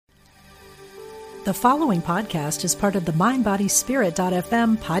The following podcast is part of the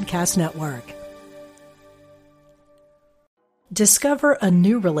MindBodySpirit.fm podcast network. Discover a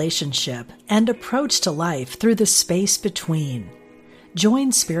new relationship and approach to life through the space between.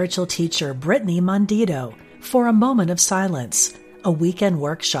 Join spiritual teacher Brittany Mondito for a moment of silence, a weekend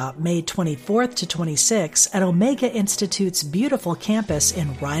workshop May 24th to 26th at Omega Institute's beautiful campus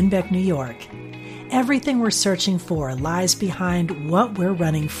in Rhinebeck, New York. Everything we're searching for lies behind what we're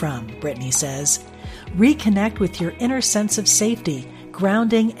running from, Brittany says. Reconnect with your inner sense of safety,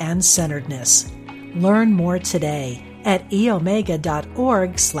 grounding, and centeredness. Learn more today at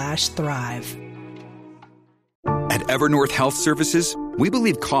eomega.org/thrive. At Evernorth Health Services, we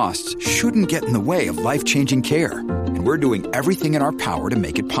believe costs shouldn't get in the way of life-changing care, and we're doing everything in our power to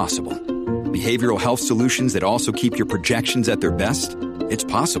make it possible. Behavioral health solutions that also keep your projections at their best? It's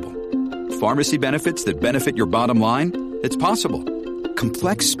possible. Pharmacy benefits that benefit your bottom line? It's possible.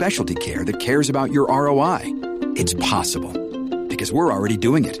 Complex specialty care that cares about your ROI? It's possible. Because we're already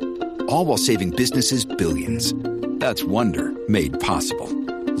doing it. All while saving businesses billions. That's Wonder made possible.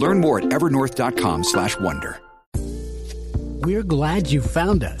 Learn more at evernorth.com/wonder. We're glad you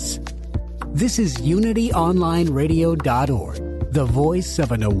found us. This is UnityOnlineRadio.org, the voice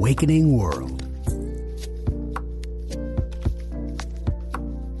of an awakening world.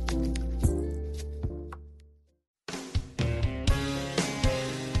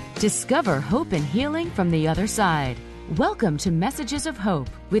 Discover hope and healing from the other side. Welcome to Messages of Hope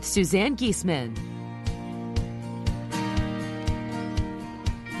with Suzanne Giesemann.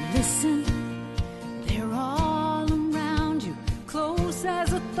 Listen, they're all around you, close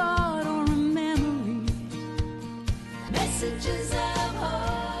as a thought or a memory. Messages of Hope.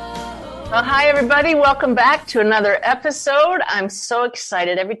 Well, hi, everybody. Welcome back to another episode. I'm so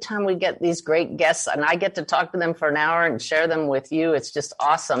excited every time we get these great guests, and I get to talk to them for an hour and share them with you. It's just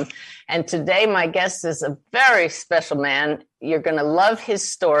awesome. And today, my guest is a very special man. You're going to love his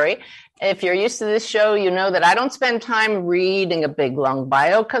story. If you're used to this show, you know that I don't spend time reading a big, long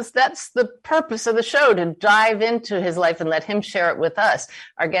bio because that's the purpose of the show, to dive into his life and let him share it with us.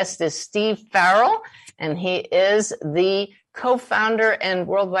 Our guest is Steve Farrell, and he is the co-founder and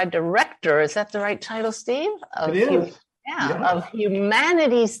worldwide director. Is that the right title, Steve? It is. Of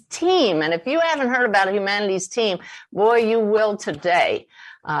Humanity's Team. And if you haven't heard about Humanity's Team, boy, you will today.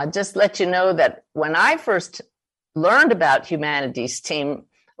 Just let you know that when I first learned about Humanity's Team,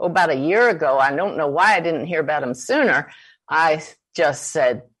 about a year ago, I don't know why I didn't hear about him sooner. I just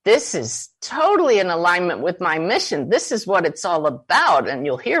said, this is totally in alignment with my mission. This is what it's all about. And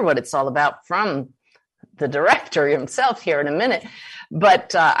you'll hear what it's all about from the director himself here in a minute.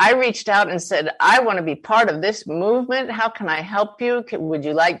 But I reached out and said, I want to be part of this movement. How can I help you? Would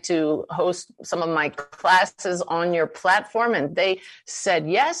you like to host some of my classes on your platform? And they said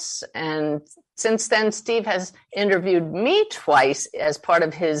yes. And since then, Steve has interviewed me twice as part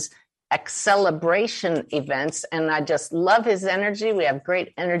of his Celebration events, and I just love his energy. We have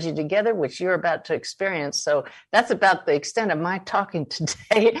great energy together, which you're about to experience. So that's about the extent of my talking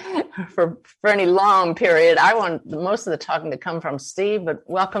today for any long period. I want most of the talking to come from Steve, but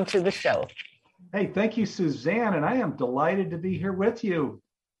welcome to the show. Hey, thank you, Suzanne, and I am delighted to be here with you.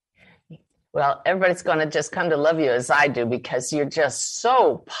 Well, everybody's going to just come to love you as I do, because you're just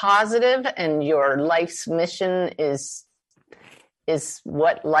so positive, and your life's mission is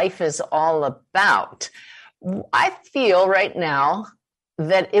what life is all about. I feel right now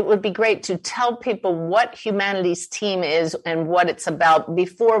that it would be great to tell people what Humanity's Team is and what it's about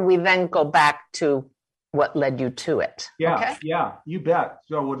before we then go back to what led you to it. Yeah, okay? Yeah, you bet.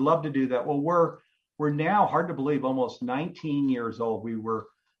 So I would love to do that. Well, we're now, hard to believe, almost 19 years old. We were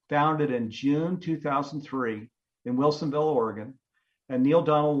founded in June 2003 in Wilsonville, Oregon. And Neale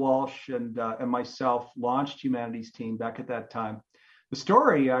Donald Walsch and myself launched Humanity's Team back at that time. The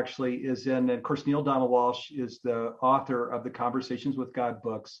story actually is of course, Neale Donald Walsch is the author of the Conversations with God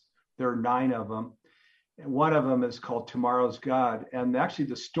books. There are 9 of them. And one of them is called Tomorrow's God. And actually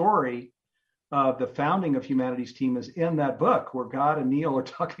the story of the founding of Humanity's Team is in that book, where God and Neale are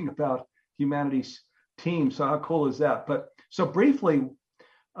talking about Humanity's Team. So how cool is that? But so briefly,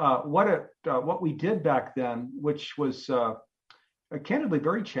 what we did back then, which was candidly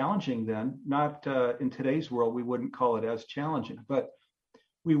very challenging then, not in today's world, we wouldn't call it as challenging, but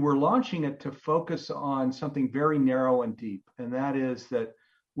we were launching it to focus on something very narrow and deep. And that is that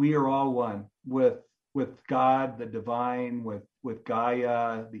we are all one with God, the divine, with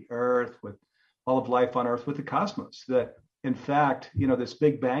Gaia, the earth, with all of life on earth, with the cosmos. That in fact, this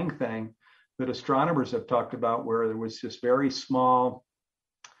Big Bang thing that astronomers have talked about, where there was this very small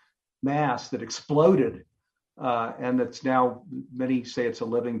mass that exploded And it's now, many say it's a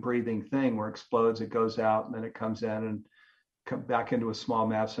living, breathing thing where it explodes, it goes out, and then it comes in and come back into a small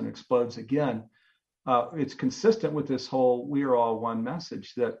mass and explodes again. It's consistent with this whole "we are all one"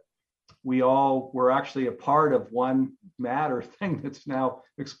 message, that we're actually a part of one matter thing that's now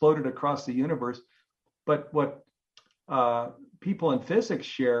exploded across the universe. But what people in physics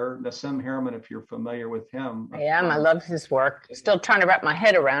share, Nassim Haramein, if you're familiar with him. I am. I love his work. Still trying to wrap my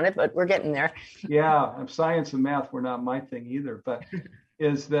head around it, but we're getting there. Yeah, science and math were not my thing either, but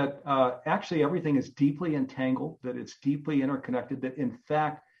is that actually everything is deeply entangled, that it's deeply interconnected, that in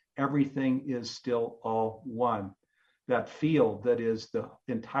fact, everything is still all one. That field that is the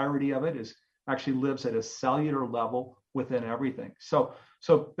entirety of it actually lives at a cellular level within everything. So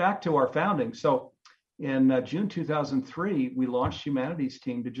back to our founding. So in June 2003, we launched Humanities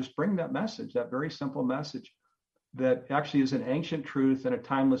Team to just bring that message, that very simple message that actually is an ancient truth and a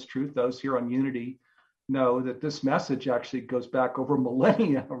timeless truth. Those here on Unity know that this message actually goes back over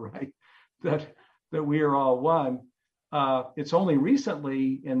millennia, right? That we are all one. It's only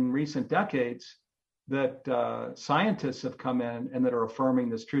recently, in recent decades, that scientists have come in and that are affirming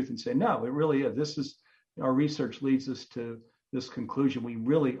this truth and say, no, it really is. Our research leads us to this conclusion. We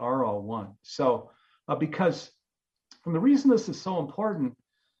really are all one. So because from the reason this is so important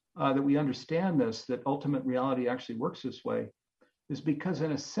that we understand this, that ultimate reality actually works this way, is because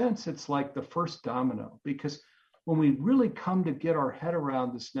in a sense, it's like the first domino. Because when we really come to get our head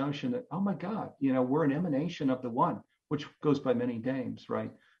around this notion that, oh my God, we're an emanation of the one, which goes by many names,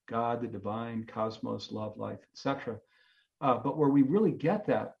 right? God, the divine, cosmos, love, life, etc. But where we really get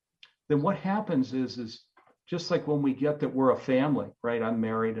that, then what happens is just like when we get that we're a family, right? I'm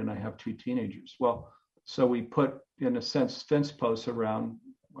married and I have 2 teenagers. Well, so we put, in a sense, fence posts around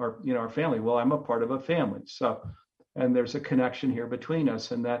our family. Well, I'm a part of a family. So, and there's a connection here between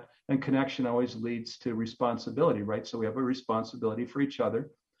us, and connection always leads to responsibility, right? So we have a responsibility for each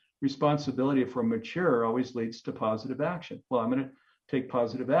other. Responsibility for mature always leads to positive action. Well, I'm going to take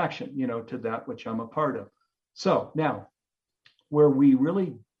positive action, to that which I'm a part of. So now, where we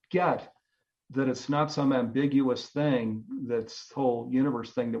really get that it's not some ambiguous thing, that's whole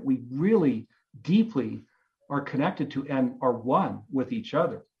universe thing, that we really deeply are connected to and are one with each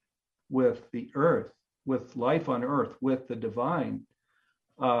other, with the earth, with life on earth, with the divine,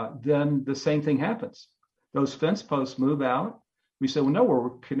 then the same thing happens. Those fence posts move out. We say, well, no, we're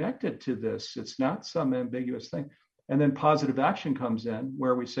connected to this. It's not some ambiguous thing. And then positive action comes in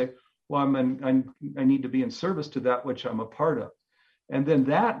where we say, well, I need to be in service to that which I'm a part of. And then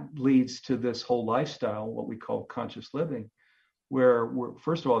that leads to this whole lifestyle, what we call conscious living, where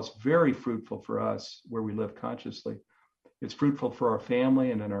first of all, it's very fruitful for us where we live consciously. It's fruitful for our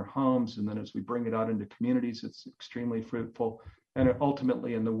family and in our homes. And then as we bring it out into communities, it's extremely fruitful. And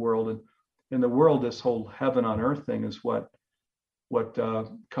ultimately in the world. And in the world, this whole heaven on earth thing is what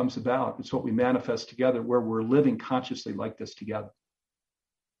comes about. It's what we manifest together, where we're living consciously like this together.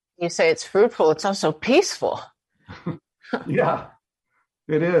 You say it's fruitful. It's also peaceful. Yeah,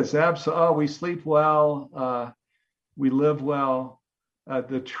 it is. Absolutely. Oh, we sleep well. We live well.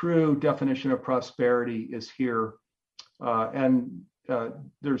 The true definition of prosperity is here. And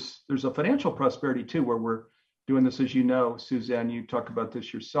there's a financial prosperity too, where we're doing this, as you know, Suzanne, you talk about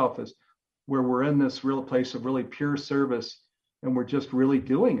this yourself, is where we're in this real place of really pure service. And we're just really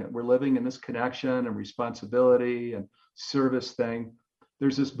doing it. We're living in this connection and responsibility and service thing.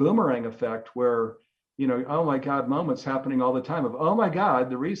 There's this boomerang effect where, oh my God, moments happening all the time of, oh my God,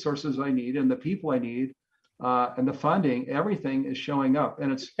 the resources I need and the people I need and the funding, everything is showing up.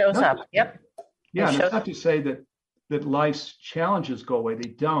 And it shows up. Yep. Yeah. And it's not to say that life's challenges go away. They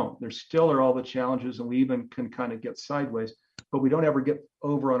don't. There still are all the challenges, and we even can kind of get sideways, but we don't ever get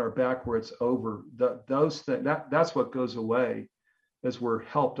over on our back where it's over. Those things, that's what goes away as we're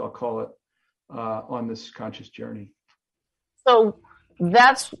helped, I'll call it, on this conscious journey. So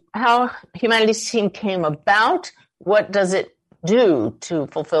that's how Humanities Team came about. What does it do to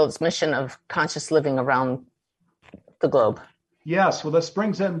fulfill its mission of conscious living around the globe? Yes, well, this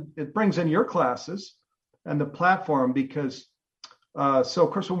brings in your classes and the platform, because so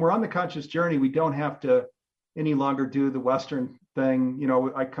of course when we're on the conscious journey, we don't have to any longer do the Western thing.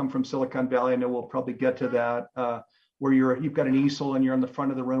 I come from Silicon Valley. I know we'll probably get to that, where you've got an easel and you're in the front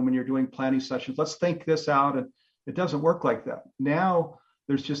of the room and you're doing planning sessions. Let's think this out. And it doesn't work like that. Now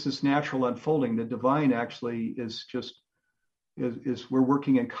there's just this natural unfolding. The divine actually is we're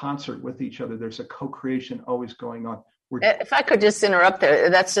working in concert with each other. There's a co-creation always going on. If I could just interrupt there,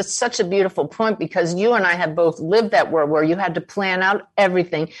 that's just such a beautiful point, because you and I have both lived that world where you had to plan out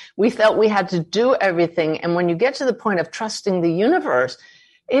everything. We felt we had to do everything. And when you get to the point of trusting the universe,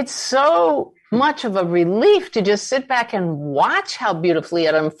 it's so much of a relief to just sit back and watch how beautifully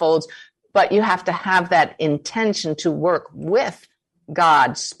it unfolds. But you have to have that intention to work with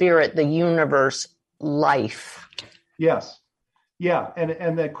God, spirit, the universe, life. Yes. Yeah.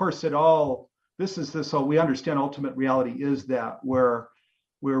 And of course we understand ultimate reality is that where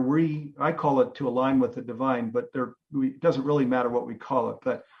I call it to align with the divine, but it doesn't really matter what we call it,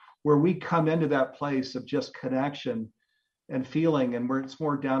 but where we come into that place of just connection and feeling, and where it's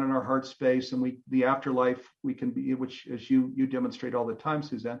more down in our heart space, and the afterlife we can be, which as you demonstrate all the time,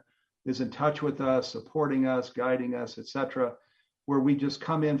 Suzanne, is in touch with us, supporting us, guiding us, etc., where we just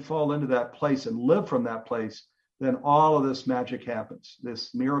come in, fall into that place and live from that place, then all of this magic happens.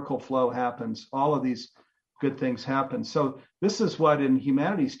 This miracle flow happens. All of these good things happen. So this is what in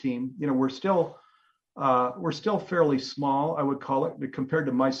Humanities Team, we're still fairly small, I would call it, compared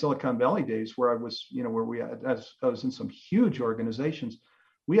to my Silicon Valley days, where I was, I was in some huge organizations.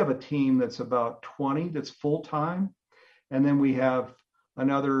 We have a team that's about 20 that's full time, and then we have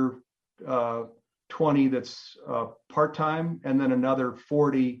another 20 that's part time, and then another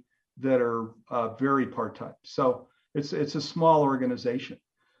 40 that are very part time. So it's a small organization.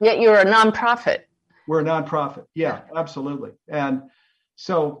 Yet you're a nonprofit. We're a nonprofit. Yeah, absolutely. And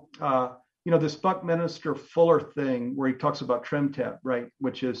so, this Buckminster Fuller thing where he talks about trim tab, right,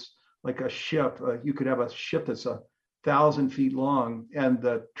 which is like a ship. You could have a ship that's 1,000 feet long, and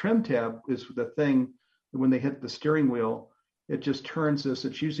the trim tab is the thing that when they hit the steering wheel, it just turns this.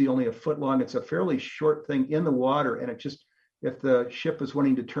 It's usually only a foot long. It's a fairly short thing in the water, and it just, if the ship is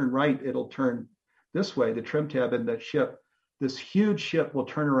wanting to turn right, it'll turn this way, the trim tab in the ship. This huge ship will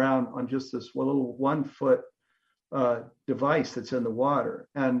turn around on just this little 1 foot device that's in the water.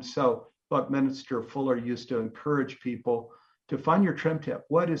 And so Buckminster Fuller used to encourage people to find your trim tab.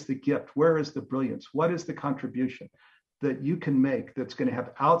 What is the gift? Where is the brilliance? What is the contribution that you can make that's going to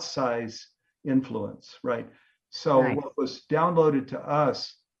have outsized influence, right? So right. What was downloaded to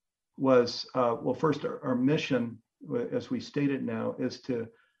us was, first, our mission, as we stated now, is to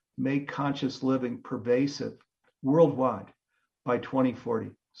make conscious living pervasive worldwide by 2040.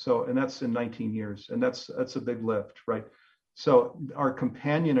 So, and that's in 19 years, and that's a big lift, right? So our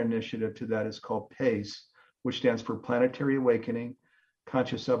companion initiative to that is called PACE, which stands for Planetary Awakening,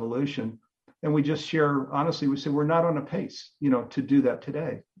 Conscious Evolution. And we just share, honestly, we say we're not on a pace, to do that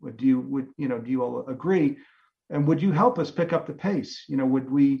today. Do you all agree? And would you help us pick up the pace?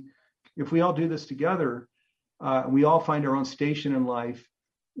 If we all do this together, we all find our own station in life,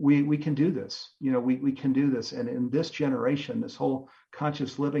 we can do this. We can do this. And in this generation, this whole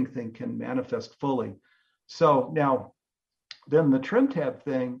conscious living thing can manifest fully. So now, then the trim tab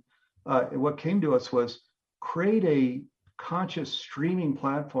thing, what came to us was create a conscious streaming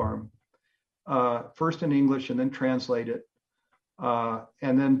platform, first in English and then translate it,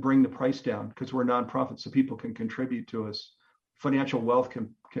 and then bring the price down, because we're a nonprofit, so people can contribute to us. Financial wealth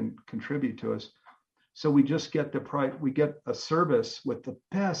can contribute to us. So we just get we get a service with the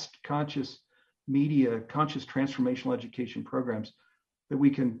best conscious media, conscious transformational education programs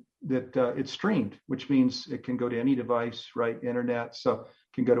that it's streamed, which means it can go to any device, right? Internet, so it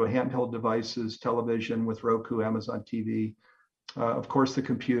can go to handheld devices, television with Roku, Amazon TV, of course the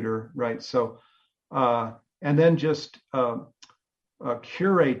computer, right? So, and then just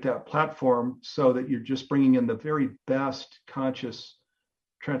curate that platform so that you're just bringing in the very best conscious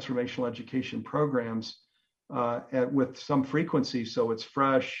transformational education programs with some frequency, so it's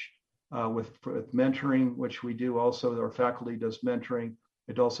fresh, with mentoring, which we do also. Our faculty does mentoring.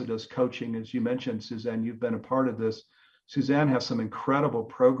 It also does coaching. As you mentioned, Suzanne, you've been a part of this. Suzanne has some incredible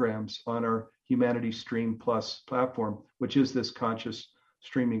programs on our Humanity Stream Plus platform, which is this conscious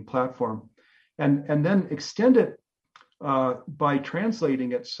streaming platform. And then extend it by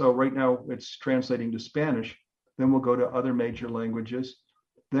translating it. So right now it's translating to Spanish. Then we'll go to other major languages.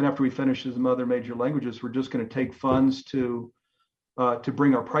 Then after we finish some other major languages, we're just going to take funds to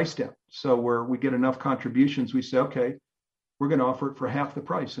bring our price down. So where we get enough contributions, we say, okay, we're going to offer it for half the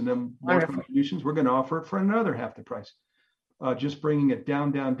price. And then more contributions, we're going to offer it for another half the price. Just bringing it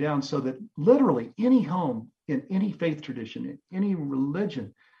down, down, down, so that literally any home in any faith tradition, in any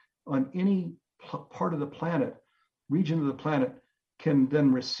religion, on any part of the planet, region of the planet, can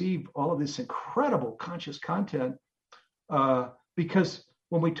then receive all of this incredible conscious content. Because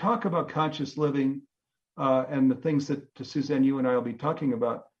when we talk about conscious living and the things that, Suzanne, you and I will be talking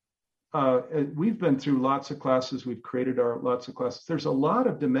about, we've been through lots of classes. We've created lots of classes. There's a lot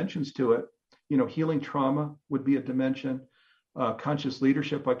of dimensions to it. Healing trauma would be a dimension. Conscious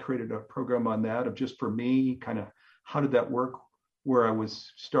leadership, I created a program on that of just for me, kind of how did that work, where I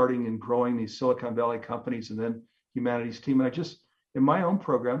was starting and growing these Silicon Valley companies and then Humanities Team. And in my own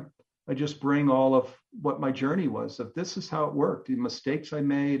program, I just bring all of what my journey was, of this is how it worked, the mistakes I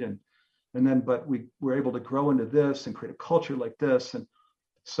made, and then, but we were able to grow into this and create a culture like this. And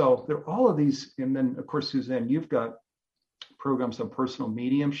so there are all of these. And then, of course, Suzanne, you've got programs on personal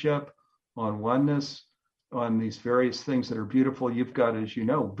mediumship, on oneness, on these various things that are beautiful. You've got, as you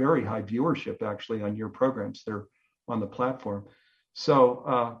know, very high viewership actually on your programs. They're on the platform.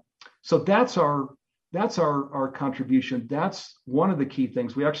 So that's our contribution. That's one of the key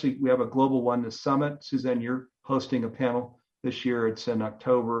things. We have a Global Oneness Summit. Suzanne, you're hosting a panel this year. It's in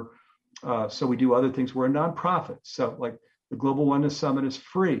October. So we do other things. We're a nonprofit. So like the Global Oneness Summit is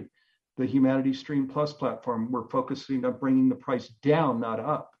free. The Humanity Stream Plus platform, we're focusing on bringing the price down, not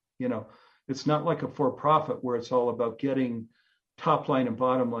up. It's not like a for-profit where it's all about getting top line and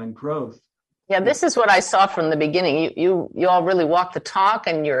bottom line growth. Yeah, this is what I saw from the beginning. You all really walk the talk,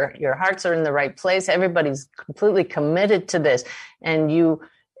 and your hearts are in the right place. Everybody's completely committed to this, and you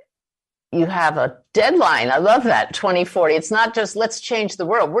have a deadline. I love that, 2040. It's not just let's change the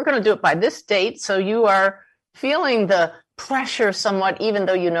world. We're going to do it by this date. So you are feeling the pressure somewhat, even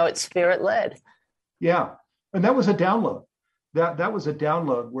though you know it's spirit led. Yeah, and that was a download. That was a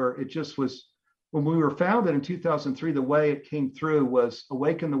download where it just was. When we were founded in 2003, the way it came through was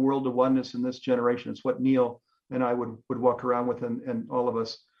awaken the world to oneness in this generation. It's what Neil and I would walk around with, and all of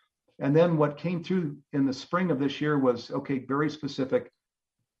us. And then what came through in the spring of this year was, okay, very specific,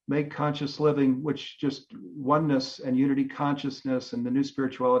 make conscious living, which just oneness and unity consciousness and the new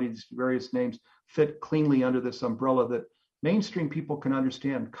spirituality, these various names, fit cleanly under this umbrella that mainstream people can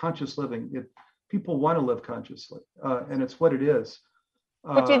understand. Conscious living, people want to live consciously, and it's what it is.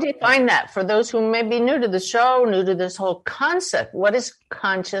 But you define that for those who may be new to the show, new to this whole concept. What is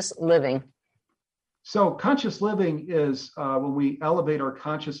conscious living? So conscious living is when we elevate our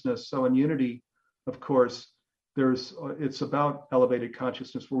consciousness. So in unity, of course, it's about elevated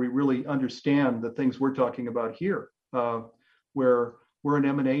consciousness where we really understand the things we're talking about here, where we're an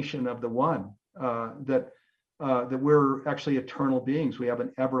emanation of the one, that we're actually eternal beings. We have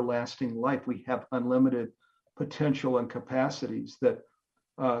an everlasting life. We have unlimited potential and capacities that.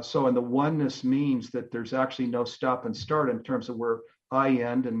 So in the oneness means that there's actually no stop and start in terms of where I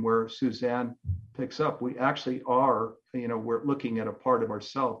end and where Suzanne picks up. We actually are, we're looking at a part of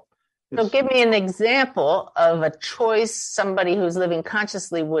ourselves. So give me an example of a choice somebody who's living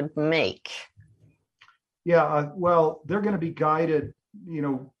consciously would make. Yeah, well, they're going to be guided,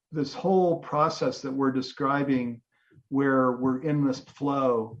 this whole process that we're describing where we're in this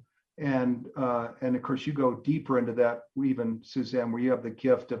flow. And of course, you go deeper into that, even Suzanne, where you have the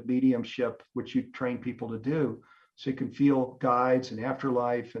gift of mediumship, which you train people to do, so you can feel guides and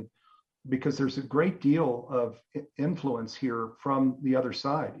afterlife, and because there's a great deal of influence here from the other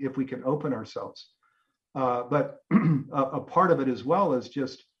side if we can open ourselves. But a part of it as well is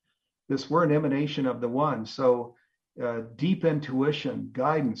just this: we're an emanation of the one. So deep intuition,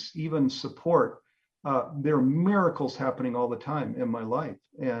 guidance, even support. There are miracles happening all the time in my life,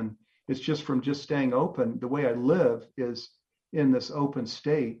 and it's just from just staying open. The way I live is in this open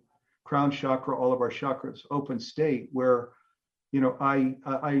state, crown chakra, all of our chakras, open state where,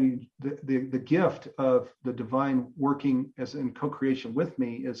 the gift of the divine working as in co-creation with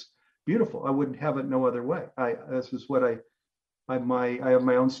me is beautiful. I wouldn't have it no other way. This is what I have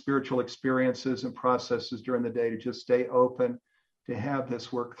my own spiritual experiences and processes during the day to just stay open, to have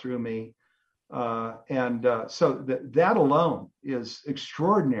this work through me. So that alone is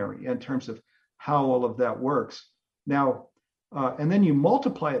extraordinary in terms of how all of that works. Now, and then you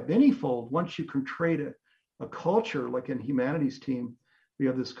multiply it manyfold once you can create a culture, like in Humanity's team, we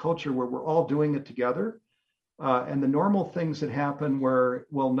have this culture where we're all doing it together. And the normal things that happen where,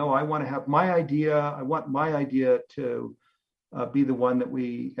 well, no, I want to have my idea. I want my idea to be the one that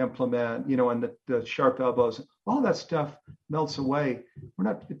we implement, and the sharp elbows, all that stuff melts away. We're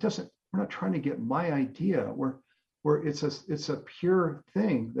not trying to get my idea. It's a pure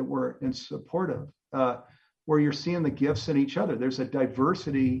thing that we're in support of, where you're seeing the gifts in each other. There's a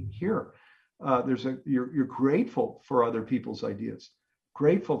diversity here. You're grateful for other people's ideas,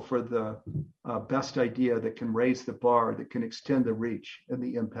 grateful for the best idea that can raise the bar, that can extend the reach and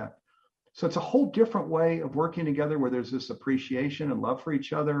the impact. So it's a whole different way of working together where there's this appreciation and love for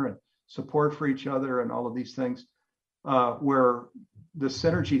each other and support for each other and all of these things, where the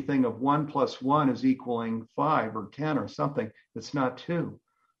synergy thing of 1 + 1 is equaling 5 or 10 or something. It's not 2,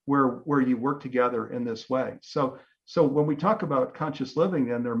 where you work together in this way. So when we talk about conscious living,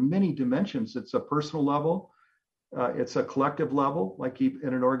 then there are many dimensions. It's a personal level, it's a collective level, like in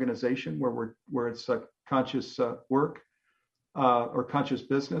an organization where it's a conscious work or conscious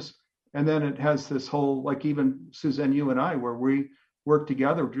business, and then it has this whole, like even Suzanne, you and I, where work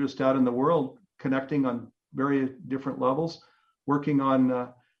together, just out in the world, connecting on very different levels, working on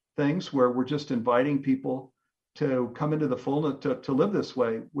things where we're just inviting people to come into the fullness, to live this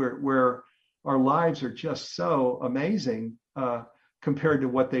way, where our lives are just so amazing compared to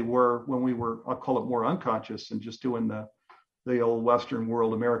what they were when we were, I'll call it, more unconscious and just doing the old Western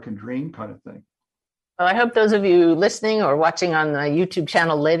world American dream kind of thing. Well, I hope those of you listening or watching on the YouTube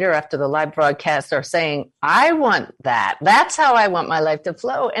channel later after the live broadcast are saying, I want that. That's how I want my life to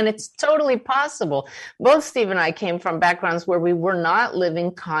flow. And it's totally possible. Both Steve and I came from backgrounds where we were not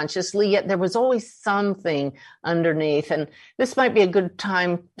living consciously, yet there was always something underneath. And this might be a good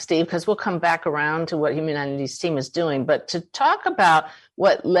time, Steve, because we'll come back around to what Humanity's team is doing. But to talk about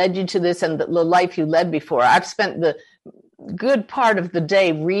what led you to this and the life you led before. I've spent the good part of the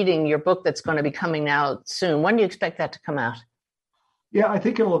day reading your book that's going to be coming out soon. When do you expect that to come out? Yeah, I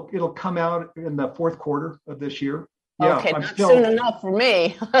think it'll come out in the fourth quarter of this year. Yeah, okay, not soon enough for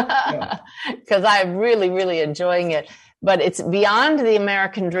me, because I'm really, really enjoying it. But it's Beyond the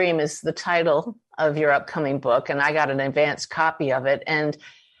American Dream is the title of your upcoming book, and I got an advanced copy of it. And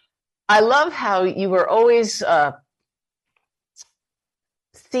I love how you were always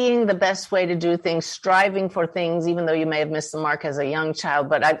seeing the best way to do things, striving for things, even though you may have missed the mark as a young child.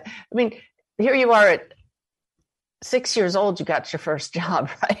 But I mean, here you are at 6 years old, you got your first job,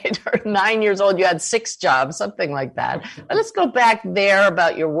 right? Or 9 years old, you had 6 jobs, something like that. But let's go back there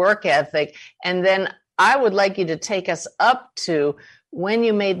about your work ethic. And then I would like you to take us up to when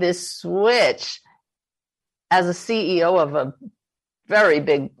you made this switch as a CEO of a very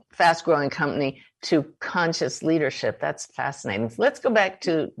big, fast-growing company to conscious leadership. That's fascinating. So let's go back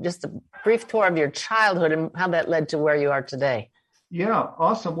to just a brief tour of your childhood and how that led to where you are today. Yeah,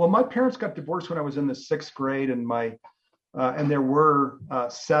 awesome. Well, my parents got divorced when I was in the 6th grade, and and there were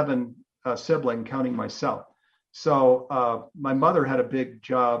 7 siblings, counting myself. So my mother had a big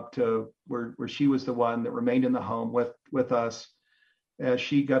job where she was the one that remained in the home with us. As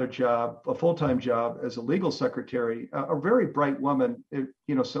she got a full-time job as a legal secretary, a very bright woman,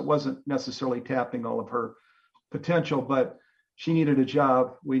 so it wasn't necessarily tapping all of her potential, but she needed a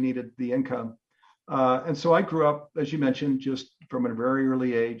job. We needed the income. And so I grew up, as you mentioned, just from a very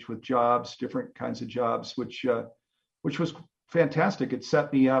early age with jobs, different kinds of jobs, which was fantastic. It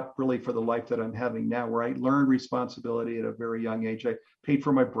set me up really for the life that I'm having now, where I learned responsibility at a very young age. I paid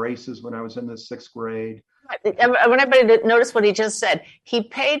for my braces when I was in the 6th grade. I want everybody to notice what he just said. He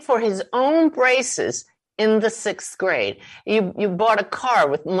paid for his own braces in the 6th grade. You bought a car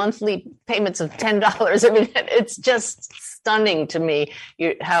with monthly payments of $10. I mean, it's just stunning to me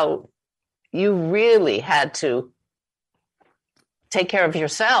how you really had to take care of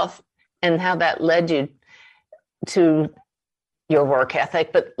yourself and how that led you to your work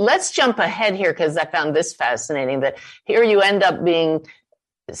ethic. But let's jump ahead here, because I found this fascinating, that here you end up being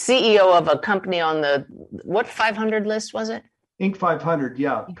CEO of a company on the, 500 list was it? Inc. 500,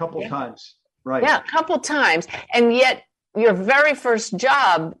 yeah, a couple times, right. Yeah, a couple times. And yet your very first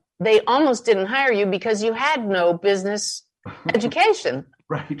job, they almost didn't hire you because you had no business education.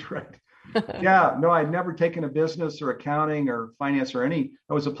 Right. Yeah, no, I'd never taken a business or accounting or finance or I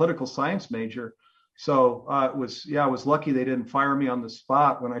was a political science major. So I was lucky they didn't fire me on the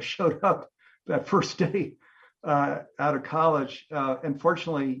spot when I showed up that first day out of college. And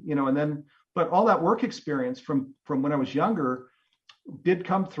fortunately, but all that work experience from when I was younger did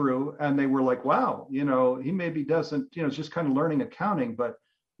come through, and they were like, wow, he maybe doesn't, it's just kind of learning accounting, but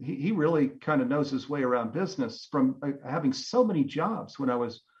he really kind of knows his way around business from having so many jobs when I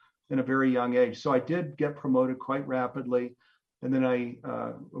was in a very young age. So I did get promoted quite rapidly. And then I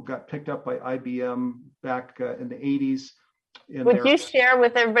got picked up by IBM back in the 80s. Would you share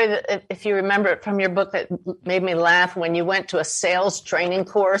with everybody, if you remember it from your book, that made me laugh when you went to a sales training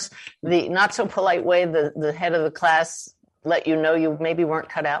course, the not so polite way the head of the class let you know you maybe weren't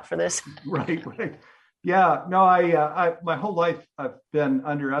cut out for this? Right. Yeah, no, I my whole life I've been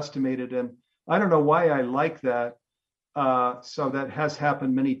underestimated, and I don't know why I like that. So that has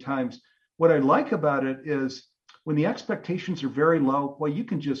happened many times. What I like about it is when the expectations are very low, well, you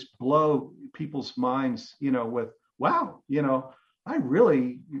can just blow people's minds, with, wow, I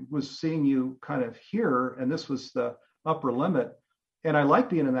really was seeing you kind of here, and this was the upper limit. And I like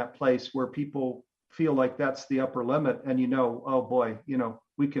being in that place where people feel like that's the upper limit, and oh boy,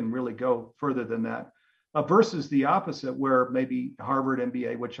 we can really go further than that. Versus the opposite, where maybe Harvard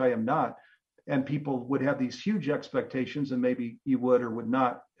MBA, which I am not, and people would have these huge expectations, and maybe you would or would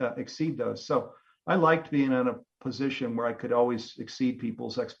not exceed those. So I liked being in a position where I could always exceed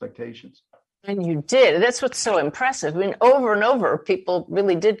people's expectations. And you did. That's what's so impressive. I mean, over and over, people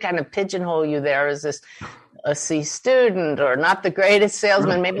really did kind of pigeonhole you there as this a C student or not the greatest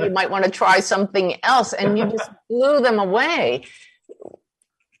salesman. Maybe you might want to try something else, and you just blew them away.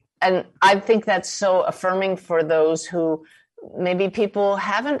 And I think that's so affirming for those who maybe people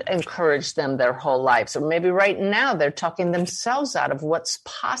haven't encouraged them their whole lives, or maybe right now they're talking themselves out of what's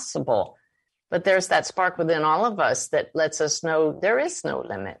possible. But there's that spark within all of us that lets us know there is no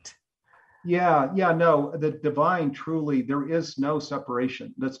limit. Yeah, no, the divine truly, there is no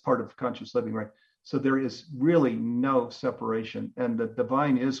separation. That's part of conscious living, right? So there is really no separation, and the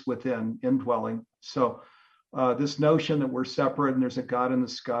divine is within, indwelling. So this notion that we're separate and there's a God in the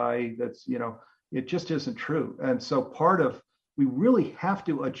sky, that's, it just isn't true. And so we really have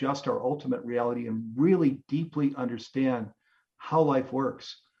to adjust our ultimate reality and really deeply understand how life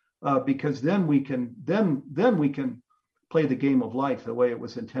works, because then we can play the game of life the way it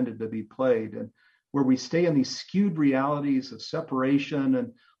was intended to be played, and where we stay in these skewed realities of separation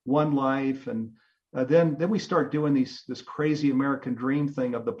and one life, and then we start doing this crazy American dream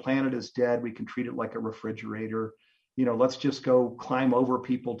thing of the planet is dead. We can treat it like a refrigerator. Let's just go climb over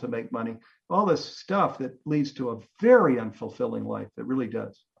people to make money. All this stuff that leads to a very unfulfilling life. It really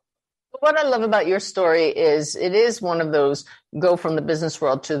does. What I love about your story is it is one of those go from the business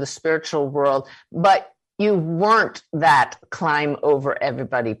world to the spiritual world, but you weren't that climb over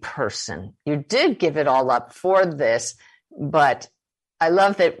everybody person. You did give it all up for this, but I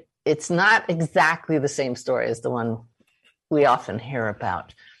love that it's not exactly the same story as the one we often hear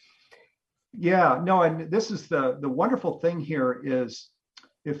about. Yeah, no, and this is the wonderful thing here is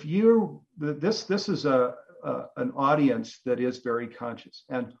if this is an audience that is very conscious,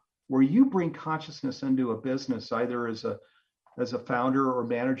 and where you bring consciousness into a business, either as a founder or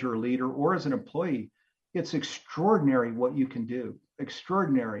manager or leader or as an employee, it's extraordinary what you can do.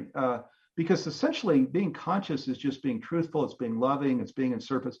 Extraordinary, because essentially being conscious is just being truthful. It's being loving. It's being in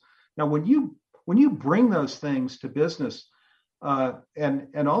service. Now, when you bring those things to business,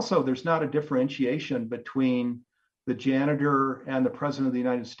 and also there's not a differentiation between the janitor and the president of the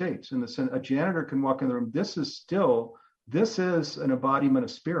United States. In the sense, a janitor can walk in the room. This is an embodiment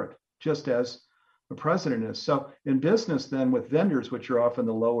of spirit, just as the president is. So in business, then with vendors, which are often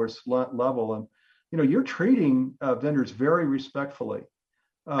the lowest level, and you're treating vendors very respectfully.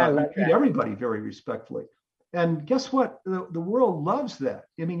 You treat everybody very respectfully. And guess what? The world loves that.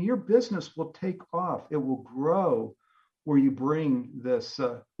 I mean, your business will take off. It will grow where you bring this,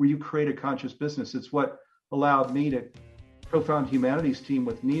 where you create a conscious business. It's what allowed me to co-found Humanities Team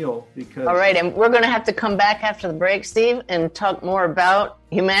with Neil. Because all right, and we're going to have to come back after the break, Steve, and talk more about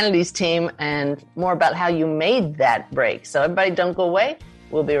Humanities Team and more about how you made that break. So everybody don't go away.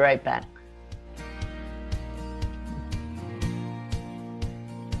 We'll be right back.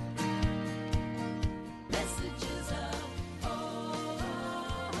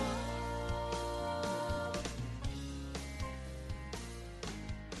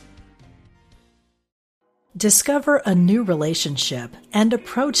 Discover a new relationship and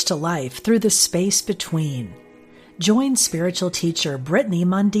approach to life through the space between. Join spiritual teacher Brittany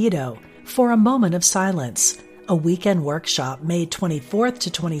Mondito for A Moment of Silence, a weekend workshop May 24th to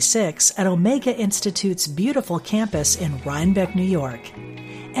 26th at Omega Institute's beautiful campus in Rhinebeck, New York.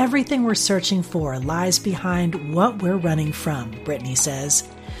 Everything we're searching for lies behind what we're running from, Brittany says.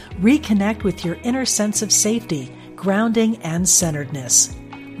 Reconnect with your inner sense of safety, grounding, and centeredness.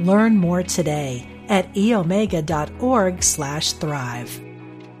 Learn more today at eomega.org/thrive.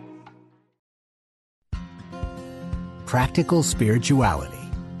 Practical spirituality.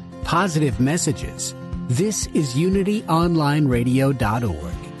 Positive messages. This is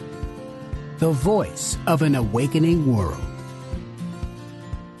UnityOnlineRadio.org. The voice of an awakening world.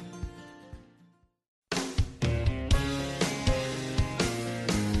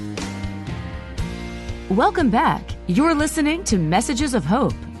 Welcome back. You're listening to Messages of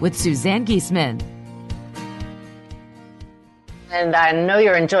Hope with Suzanne Giesemann. And I know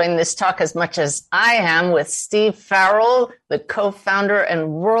you're enjoying this talk as much as I am with Steve Farrell, the co-founder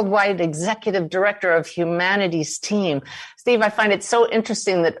and worldwide executive director of Humanities Team. Steve, I find it so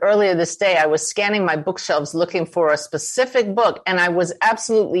interesting that earlier this day I was scanning my bookshelves looking for a specific book, and I was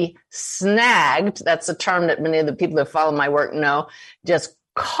absolutely snagged. That's a term that many of the people that follow my work know. Just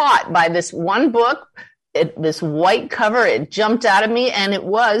caught by this one book. This white cover, it jumped out of me, and it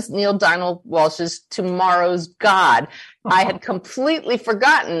was Neale Donald Walsch's Tomorrow's God. I had completely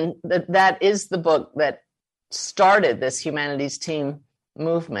forgotten that is the book that started this Humanities Team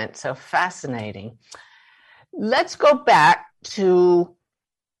movement. So fascinating. Let's go back to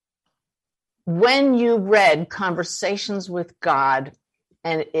when you read Conversations with God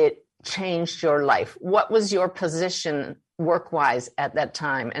and it changed your life. What was your position work-wise at that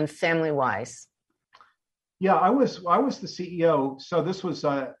time and family-wise? Yeah, I was the CEO. So this was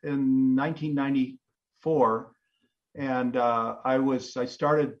in 1994, and I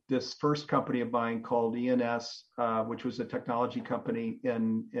started this first company of mine called ENS, which was a technology company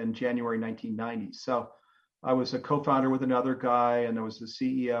in January 1990. So I was a co-founder with another guy, and I was the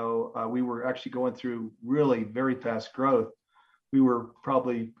CEO. We were actually going through really very fast growth. We were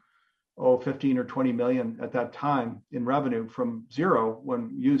probably 15 or 20 million at that time in revenue from zero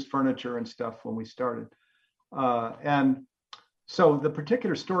when used furniture and stuff when we started. And so the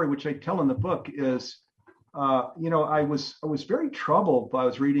particular story which I tell in the book is, I was very troubled. I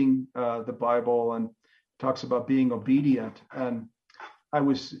was reading the Bible and talks about being obedient, and I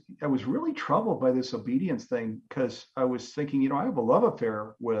was really troubled by this obedience thing, because I was thinking, I have a love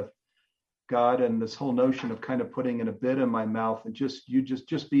affair with God, and this whole notion of kind of putting in a bit in my mouth and just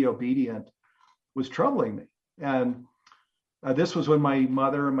be obedient was troubling me. And this was when my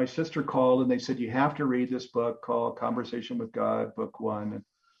mother and my sister called, and they said, you have to read this book called Conversation with God, book 1.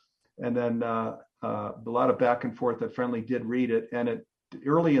 And then a lot of back and forth that Friendly did read it. And it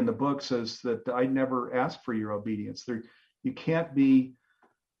early in the book says that I never asked for your obedience. You can't be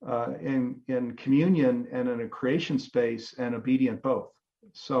in communion and in a creation space and obedient both.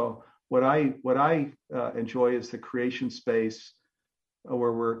 So what I enjoy is the creation space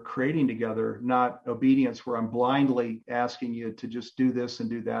where we're creating together, not obedience where I'm blindly asking you to just do this and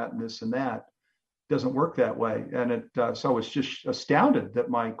do that and this and that. It doesn't work that way. And so I was just astounded that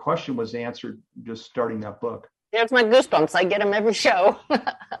my question was answered just starting that book. There's my goosebumps. I get them every show.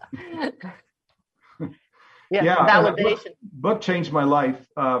 Yeah, validation. Book changed my life.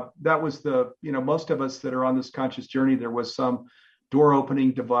 That was most of us that are on this conscious journey, there was some door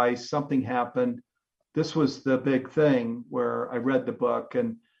opening device, something happened. This was the big thing where I read the book,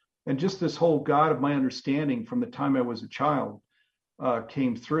 and just this whole God of my understanding from the time I was a child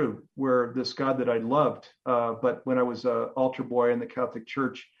came through, where this God that I loved, but when I was an altar boy in the Catholic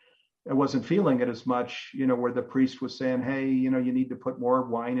Church, I wasn't feeling it as much, where the priest was saying, hey, you need to put more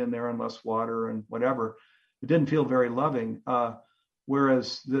wine in there and less water and whatever. It didn't feel very loving.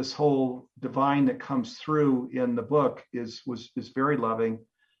 Whereas this whole divine that comes through in the book is very loving.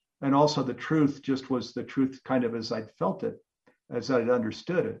 And also the truth just was the truth kind of as I'd felt it, as I'd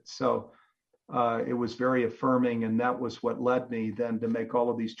understood it. So it was very affirming. And that was what led me then to make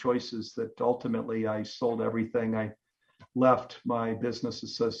all of these choices that ultimately I sold everything. I left my business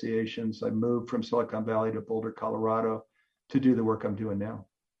associations. I moved from Silicon Valley to Boulder, Colorado to do the work I'm doing now.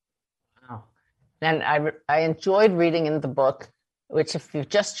 Wow. And I enjoyed reading in the book, which if you're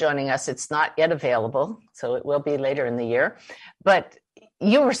just joining us, it's not yet available. So it will be later in the year. But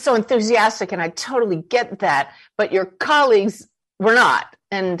you were so enthusiastic, and I totally get that. But your colleagues were not.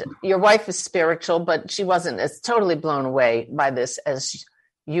 And your wife is spiritual, but she wasn't as totally blown away by this as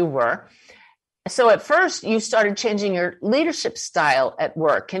you were. So at first, you started changing your leadership style at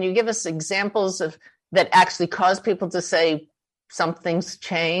work. Can you give us examples of that actually caused people to say something's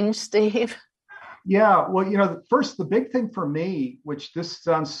changed, Steve? Yeah, well, the big thing for me, which this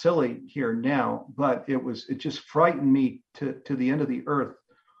sounds silly here now, but it just frightened me to the end of the earth,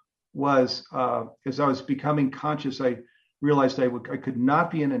 was as I was becoming conscious, I realized I could not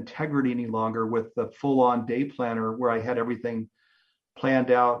be in integrity any longer with the full-on day planner where I had everything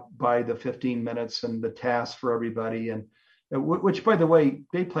planned out by the 15 minutes and the tasks for everybody. And which, by the way,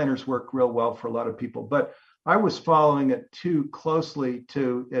 day planners work real well for a lot of people, but I was following it too closely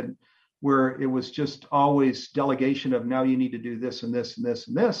where it was just always delegation of now you need to do this and this and this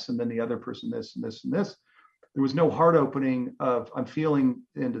and this, and then the other person this and this and this. There was no heart opening of I'm feeling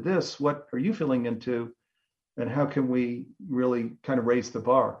into this. What are you feeling into? And how can we really kind of raise the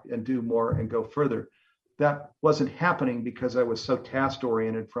bar and do more and go further? That wasn't happening because I was so task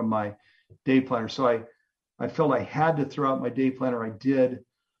oriented from my day planner. So I felt I had to throw out my day planner. I did.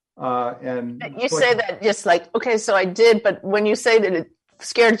 And you say that just like, okay, so I did. But when you say that it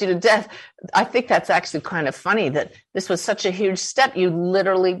scared you to death, I think that's actually kind of funny that this was such a huge step. You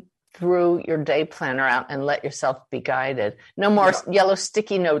literally threw your day planner out and let yourself be guided. No more yellow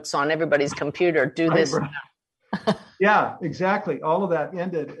sticky notes on everybody's computer. Do this. Yeah, exactly. All of that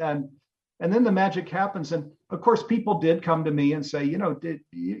ended. And then the magic happens. And of course, people did come to me and say,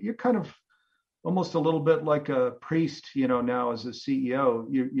 you're kind of almost a little bit like a priest, now as a CEO,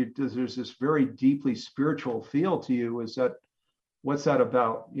 there's this very deeply spiritual feel to you. What's that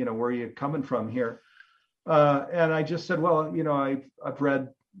about? Where are you coming from here? And I just said, well, I've read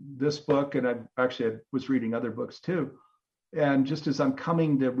this book, and I was reading other books too. And just as I'm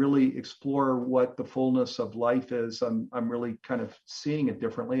coming to really explore what the fullness of life is, I'm really kind of seeing it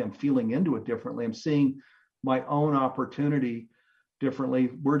differently. I'm feeling into it differently. I'm seeing my own opportunity differently.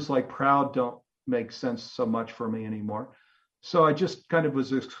 Words like proud don't make sense so much for me anymore. So I just kind of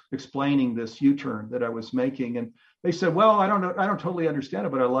was explaining this U-turn that I was making, and they said, "Well, I don't know, I don't totally understand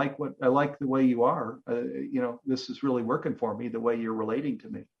it, but I like the way you are. This is really working for me, the way you're relating to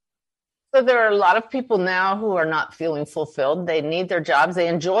me." So there are a lot of people now who are not feeling fulfilled. They need their jobs. They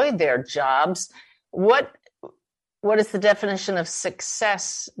enjoy their jobs. What is the definition of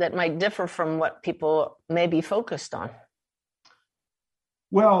success that might differ from what people may be focused on?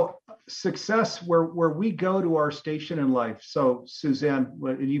 Well, success where we go to our station in life. So, Suzanne,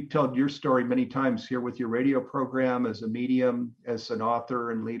 you've told your story many times here with your radio program as a medium, as an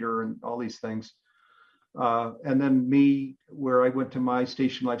author and leader, and all these things. And then me, where I went to my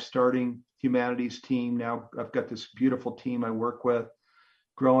station life, starting humanities team. Now I've got this beautiful team I work with,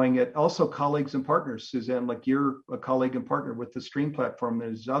 growing it. Also colleagues and partners, Suzanne, like you're a colleague and partner with the Stream platform.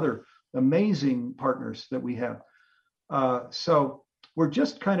 There's other amazing partners that we have. So we're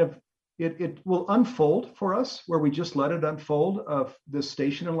just kind of, it will unfold for us where we just let it unfold of this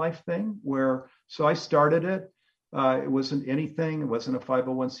station in life thing so I started it. It wasn't anything. It wasn't a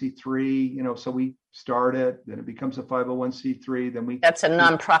 501c3, so we start it, then it becomes a 501c3. That's a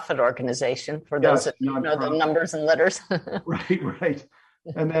nonprofit organization for those that know the numbers and letters. Right.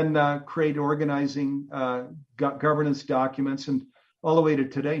 And then create organizing governance documents, and all the way to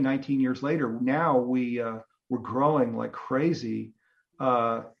today, 19 years later, now we're growing like crazy.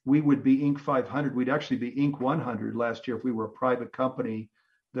 We would be Inc. 500. We'd actually be Inc. 100 last year if we were a private company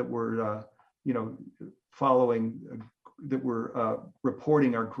that were,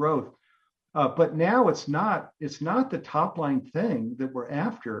 reporting our growth. But now it's not the top line thing that we're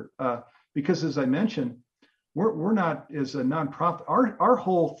after, because as I mentioned, we're not, as a nonprofit, our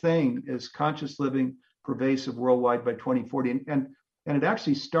whole thing is conscious living pervasive worldwide by 2040. And it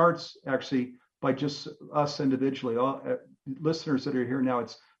actually starts by just us individually, all listeners that are here now.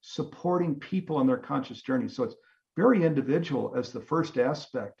 It's supporting people on their conscious journey. So it's very individual as the first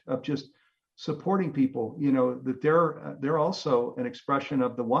aspect of just supporting people, that they're also an expression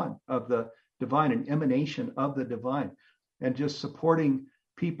of the one, of the divine, an emanation of the divine, and just supporting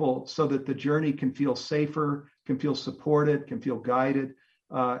people so that the journey can feel safer, can feel supported, can feel guided,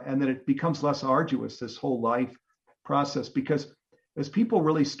 and that it becomes less arduous, this whole life process. Because as people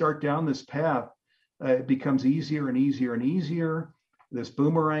really start down this path, it becomes easier and easier and easier. This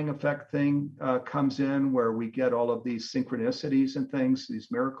boomerang effect thing comes in, where we get all of these synchronicities and things,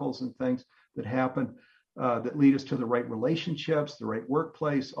 these miracles and things that happen that lead us to the right relationships, the right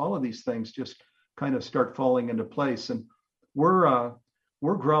workplace. All of these things just kind of start falling into place, and we're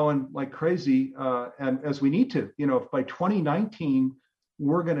growing like crazy, and as we need to. If by 2019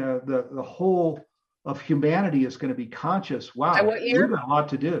 we're gonna the whole of humanity is going to be conscious. Wow, by what year? We've got a lot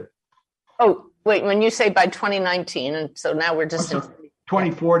to do. Oh, wait, when you say by 2019, and so now we're just in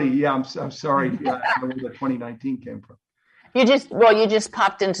 2040. Yeah, I'm sorry. Yeah, I don't know where the 2019 came from. You just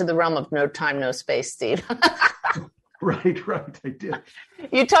popped into the realm of no time, no space, Steve. Right, I did.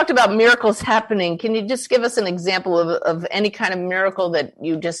 You talked about miracles happening. Can you just give us an example of any kind of miracle that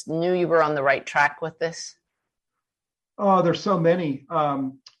you just knew you were on the right track with this? Oh, there's so many.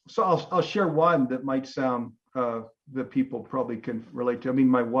 So I'll share one that might sound that people probably can relate to. I mean,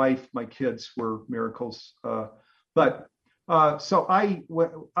 my wife, my kids were miracles. So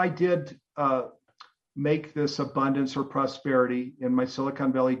I did make this abundance or prosperity in my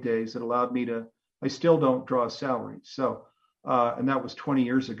Silicon Valley days that allowed me to, I still don't draw a salary. So, and that was 20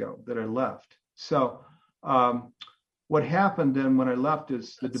 years ago that I left. So what happened then when I left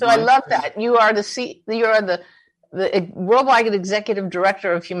is So I love that. You are the worldwide executive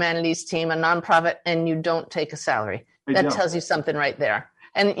director of Humanities Team, a nonprofit, and you don't take a salary. That tells you something right there.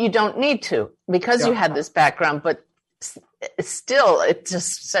 And you don't need to, because you had this background, but still, it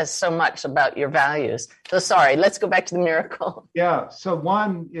just says so much about your values. So sorry, let's go back to the miracle. Yeah. So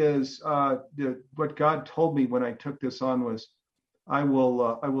one is what God told me when I took this on was, I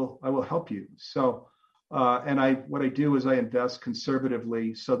will help you. So, and what I do is I invest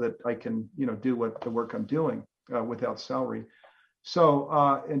conservatively so that I can, do the work I'm doing without salary.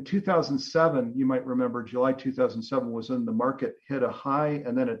 So in 2007, you might remember, July 2007 was when the market hit a high,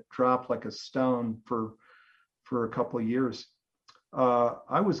 and then it dropped like a stone for a couple of years.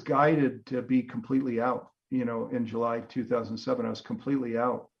 I was guided to be completely out, in July 2007, I was completely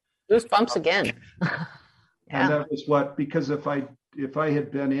out. Goosebumps again. Yeah. And that was because if I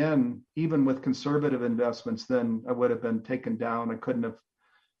had been in, even with conservative investments, then I would have been taken down. I couldn't have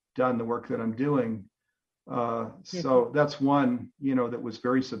done the work that I'm doing. So that's one, that was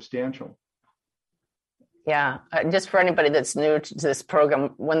very substantial. Yeah. Just for anybody that's new to this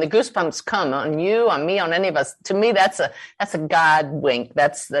program, when the goosebumps come on you, on me, on any of us, to me, that's a God wink.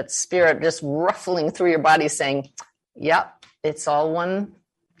 That's that spirit just ruffling through your body saying, yep, it's all one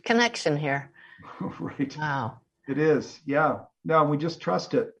connection here. Right. Wow. It is. Yeah. No, we just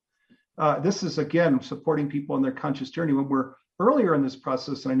trust it. This is, again, supporting people on their conscious journey. When we're earlier in this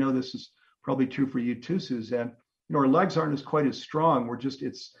process, and I know this is probably true for you too, Suzanne, our legs aren't quite as strong.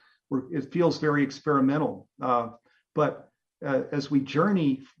 It feels very experimental. But as we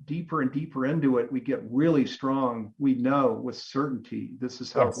journey deeper and deeper into it, we get really strong. We know with certainty this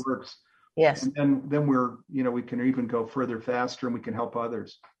is how it works. Yes. And then we can even go further faster, and we can help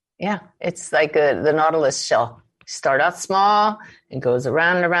others. Yeah. It's like the Nautilus shell. Start out small and goes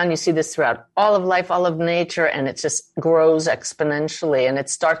around and around. You see this throughout all of life, all of nature, and it just grows exponentially. And it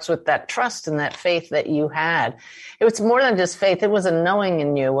starts with that trust and that faith that you had. It was more than just faith. It was a knowing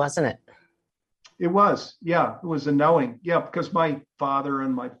in you, wasn't it? It was. Yeah, it was a knowing. Yeah, because my father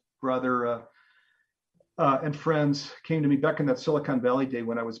and my brother and friends came to me back in that Silicon Valley day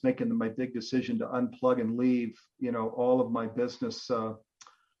when I was making my big decision to unplug and leave, all of my business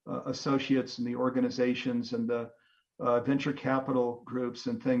associates and the organizations and the venture capital groups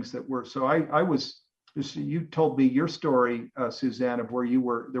and things that were. So I was, you told me your story, Suzanne, of where you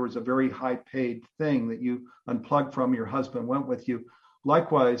were, there was a very high paid thing that you unplugged from, your husband went with you.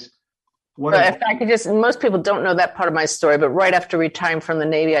 Likewise, if I could most people don't know that part of my story, but right after retiring from the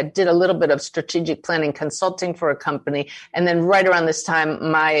Navy, I did a little bit of strategic planning consulting for a company. And then right around this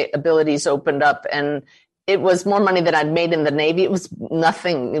time, my abilities opened up, and it was more money than I'd made in the Navy. It was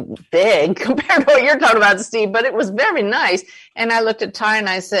nothing big compared to what you're talking about, Steve, but it was very nice. And I looked at Ty and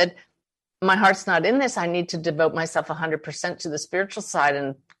I said, my heart's not in this. I need to devote myself 100% to the spiritual side.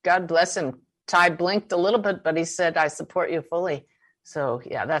 And God bless him. Ty blinked a little bit, but he said, I support you fully. So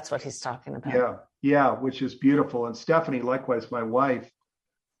yeah, that's what he's talking about. Yeah, which is beautiful. And Stephanie, likewise, my wife,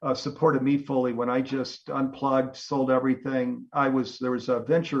 supported me fully when I just unplugged, sold everything. There was a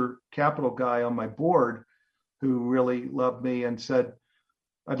venture capital guy on my board who really loved me and said,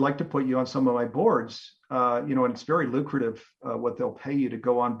 I'd like to put you on some of my boards, and it's very lucrative what they'll pay you to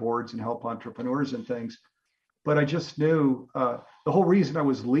go on boards and help entrepreneurs and things. But I just knew the whole reason I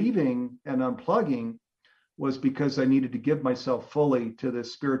was leaving and unplugging was because I needed to give myself fully to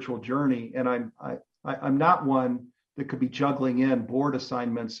this spiritual journey. And I'm not one that could be juggling in board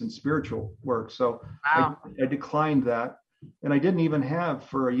assignments and spiritual work. So wow. I declined that. And I didn't even have,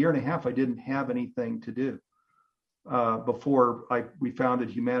 for a year and a half, I didn't have anything to do before we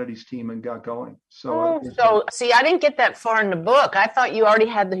founded Humanities Team and got going. So see, I didn't get that far in the book. I thought you already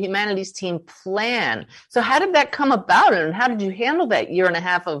had the Humanities Team plan. So how did that come about? And how did you handle that year and a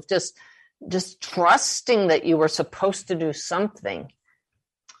half of just trusting that you were supposed to do something?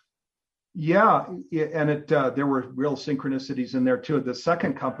 Yeah, and there were real synchronicities in there too. The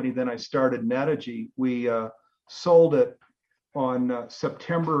second company, then I started Netigy. We sold it on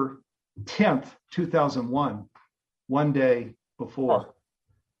September 10th, 2001, one day before. Oh.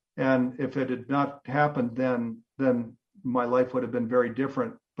 And if it had not happened then my life would have been very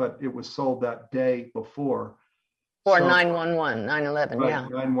different. But it was sold that day before. Or 9/11, 9/11, right, yeah.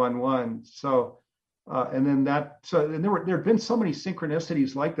 9/11. So, and then there had been so many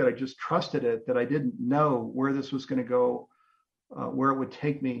synchronicities like that. I just trusted it, that I didn't know where this was going to go, where it would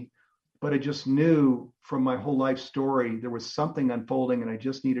take me. But I just knew from my whole life story, there was something unfolding, and I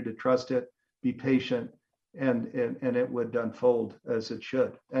just needed to trust it, be patient, and it would unfold as it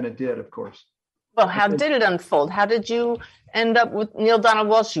should. And it did, of course. Well, how did it unfold? How did you end up with Neale Donald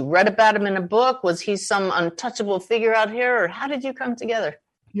Walsch? You read about him in a book. Was he some untouchable figure out here, or how did you come together?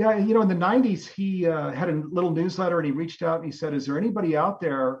 Yeah, in the 90s, he had a little newsletter, and he reached out and he said, is there anybody out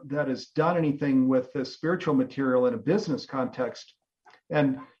there that has done anything with this spiritual material in a business context?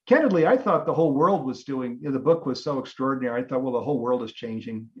 And candidly, I thought the whole world was doing, the book was so extraordinary. I thought, well, the whole world is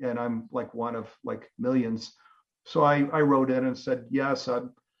changing, and I'm like one of like millions. So I wrote in and said, yes,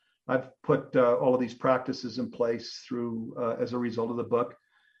 I've put all of these practices in place through as a result of the book.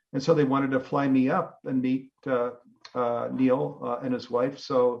 And so they wanted to fly me up and meet Neale and his wife.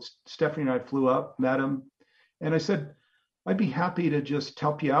 So Stephanie and I flew up, met him. And I said, I'd be happy to just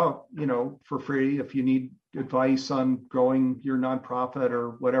help you out, for free. If you need advice on growing your nonprofit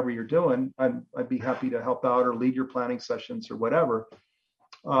or whatever you're doing, I'd be happy to help out or lead your planning sessions or whatever.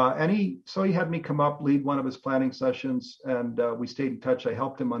 He had me come up, lead one of his planning sessions, and we stayed in touch. I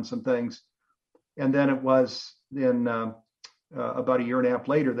helped him on some things. And then it was in about a year and a half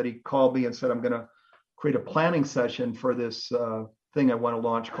later that he called me and said, I'm going to create a planning session for this thing I want to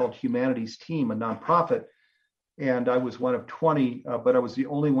launch called Humanities Team, a nonprofit. and I was one of 20, but I was the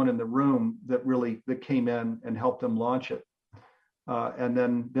only one in the room that came in and helped them launch it. And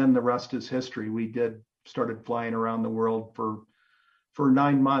then the rest is history. We started flying around the world for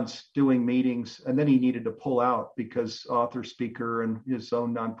 9 months doing meetings, and then he needed to pull out because author, speaker, and his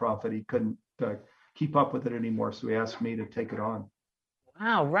own nonprofit, he couldn't keep up with it anymore. So he asked me to take it on.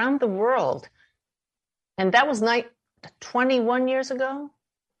 Wow, around the world. And that was 21 years ago?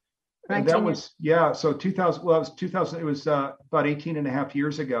 And that was, so 2000, well, it was 2000, it was about 18 and a half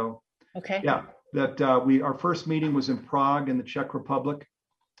years ago. Okay. Yeah, that our first meeting was in Prague in the Czech Republic.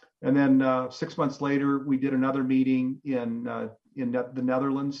 And then 6 months later, we did another meeting in the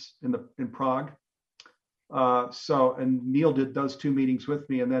Netherlands, in Prague. And Neil did those 2 meetings with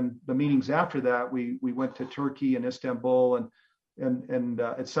me. And then the meetings after that, we went to Turkey and Istanbul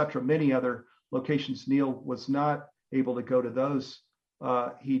and et cetera, many other locations. Neil was not able to go to those.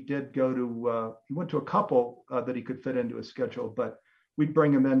 He went to a couple that he could fit into his schedule, but we'd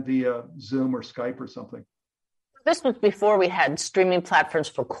bring him in via Zoom or Skype or something. This was before we had streaming platforms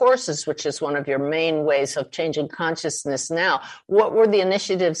for courses, which is one of your main ways of changing consciousness now. What were the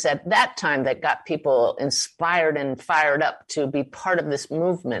initiatives at that time that got people inspired and fired up to be part of this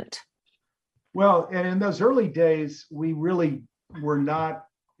movement? Well, and in those early days, we really were not,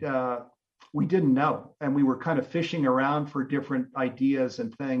 we didn't know. And we were kind of fishing around for different ideas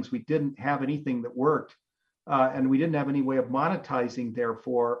and things. We didn't have anything that worked. And we didn't have any way of monetizing,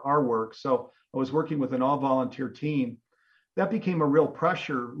 therefore, our work. So I was working with an all-volunteer team. That became a real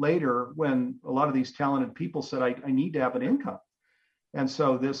pressure later when a lot of these talented people said, I need to have an income. And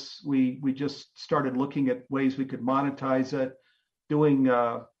so we just started looking at ways we could monetize it, doing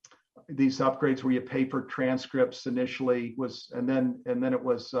these upgrades where you pay for transcripts initially and then it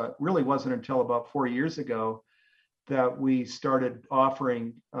was really wasn't until about 4 years ago that we started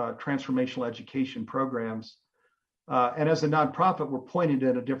offering transformational education programs. And as a nonprofit, we're pointed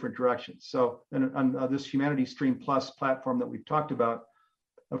in a different direction. So on this Humanity Stream Plus platform that we've talked about,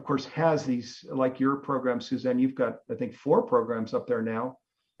 of course, has these, like your program, Suzanne, you've got, I think, 4 programs up there now.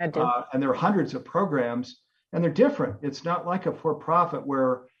 I do. And there are hundreds of programs, and they're different. It's not like a for-profit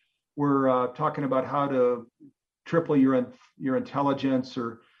where we're talking about how to triple your intelligence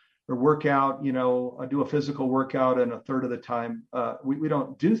or work out, do a physical workout in a third of the time. We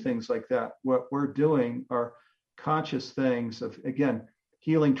don't do things like that. What we're doing are conscious things of, again,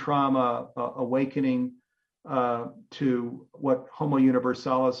 healing trauma, awakening to what Homo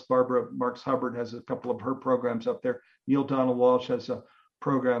Universalis. Barbara Marx Hubbard has a couple of her programs up there. Neale Donald Walsch has a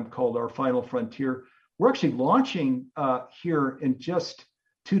program called Our Final Frontier. We're actually launching here in just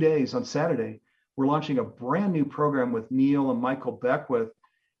 2 days on Saturday. We're launching a brand new program with Neil and Michael Beckwith.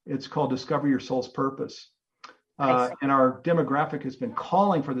 It's called Discover Your Soul's Purpose. And our demographic has been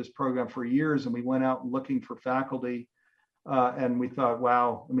calling for this program for years, and we went out looking for faculty, and we thought,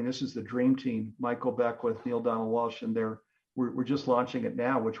 wow, this is the dream team, Michael Beckwith, Neale Donald Walsch, and we're just launching it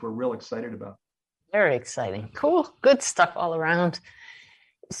now, which we're real excited about. Very exciting. Cool. Good stuff all around.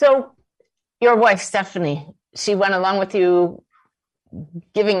 So your wife, Stephanie, she went along with you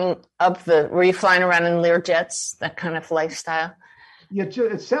giving up were you flying around in Learjets, that kind of lifestyle? Yeah,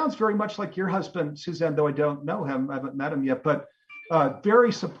 it sounds very much like your husband, Suzanne, though I don't know him. I haven't met him yet, but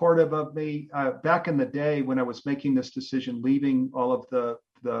very supportive of me. Back in the day when I was making this decision, leaving all of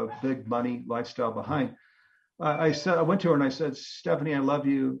the big money lifestyle behind, I went to her and I said, Stephanie, I love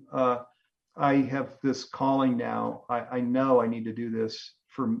you. I have this calling now. I know I need to do this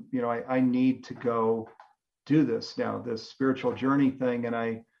I need to go do this now, this spiritual journey thing. And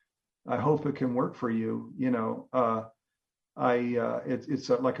I hope it can work for you. It's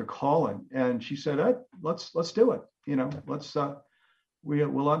like a calling. And she said, let's do it.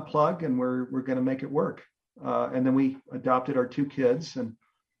 We'll unplug and we're going to make it work. And then we adopted our 2 kids and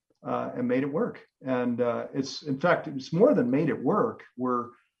made it work. And it's more than made it work.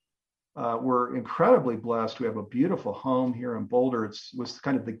 We're incredibly blessed. We have a beautiful home here in Boulder. It was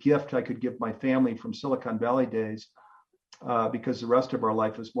kind of the gift I could give my family from Silicon Valley days, because the rest of our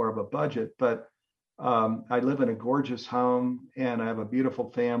life is more of a budget. But I live in a gorgeous home and I have a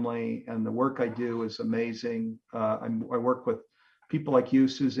beautiful family, and the work I do is amazing. I work with people like you,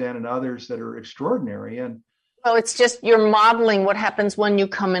 Suzanne, and others that are extraordinary. And well, it's just you're modeling what happens when you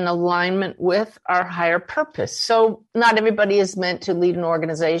come in alignment with our higher purpose. So not everybody is meant to lead an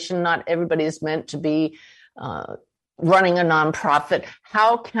organization. Not everybody is meant to be running a nonprofit.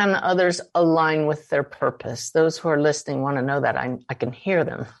 How can others align with their purpose? Those who are listening want to know that. I can hear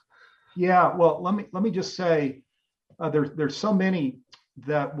them. Yeah, well, let me just say, there's so many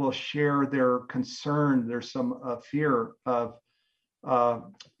that will share their concern. There's some fear of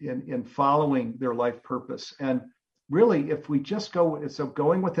in following their life purpose. And really, if we just it's a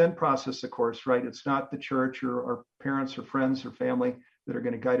going within process, of course, right? It's not the church or our parents or friends or family that are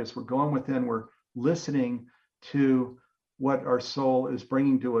going to guide us. We're going within, we're listening to what our soul is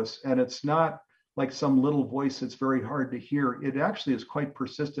bringing to us. And it's not like some little voice that's very hard to hear. It actually is quite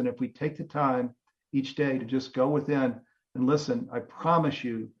persistent. If we take the time each day to just go within and listen, I promise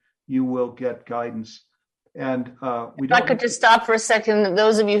you, you will get guidance. And if I could just stop for a second.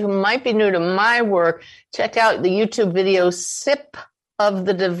 Those of you who might be new to my work, check out the YouTube video, Sip of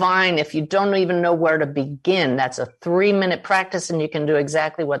the Divine. If you don't even know where to begin, that's a 3-minute practice, and you can do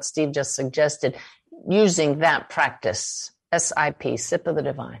exactly what Steve just suggested using that practice, SIP, Sip of the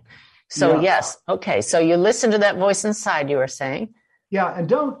Divine. So yes. Okay. So you listen to that voice inside, you were saying. Yeah.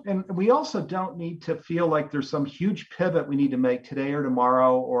 And we also don't need to feel like there's some huge pivot we need to make today or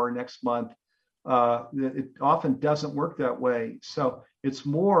tomorrow or next month. It often doesn't work that way. So it's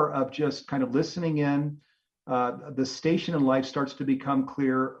more of just kind of listening in. The station in life starts to become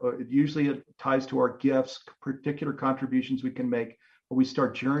clear. It ties to our gifts, particular contributions we can make. But we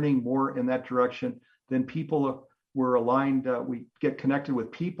start journeying more in that direction. Then we're aligned. We get connected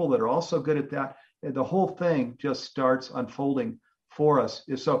with people that are also good at that. And the whole thing just starts unfolding for us.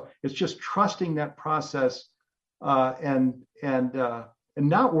 So it's just trusting that process and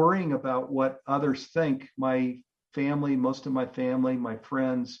not worrying about what others think. My family, most of my family, my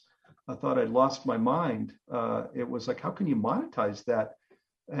friends, I thought I'd lost my mind. It was like, how can you monetize that?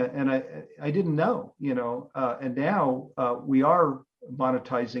 And I didn't know, and now we are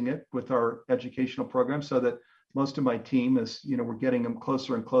monetizing it with our educational program so that most of my team is, we're getting them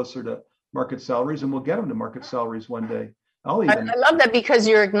closer and closer to market salaries, and we'll get them to market salaries one day. I love that, because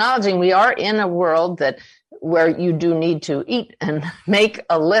you're acknowledging we are in a world where you do need to eat and make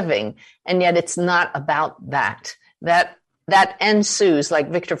a living, and yet it's not about that. That ensues, like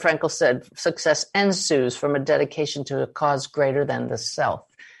Viktor Frankl said, success ensues from a dedication to a cause greater than the self.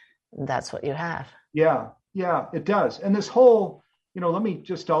 That's what you have. Yeah, it does. And this whole, let me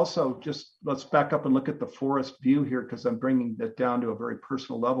let's back up and look at the forest view here, because I'm bringing that down to a very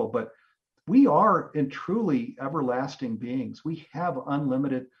personal level. But we are in truly everlasting beings. We have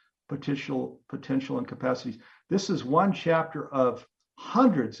unlimited potential and capacities. This is one chapter of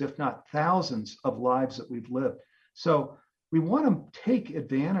hundreds, if not thousands, of lives that we've lived. So we want to take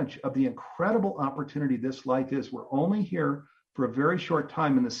advantage of the incredible opportunity this life is. We're only here for a very short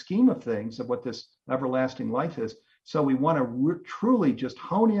time in the scheme of things of what this everlasting life is. So we want to truly just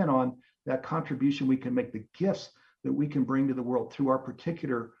hone in on that contribution we can make, the gifts that we can bring to the world through our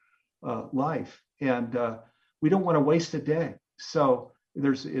particular life. And we don't want to waste a day. So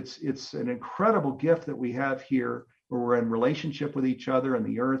it's an incredible gift that we have here, where we're in relationship with each other and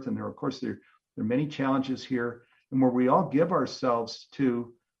the earth. And there are many challenges here, and where we all give ourselves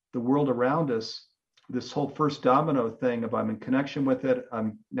to the world around us. This whole first domino thing of I'm in connection with it,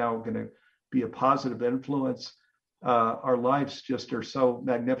 I'm now going to be a positive influence. Our lives just are so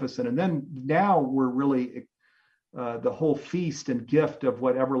magnificent. And then now we're really the whole feast and gift of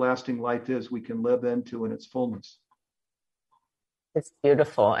what everlasting life is, we can live into in its fullness. It's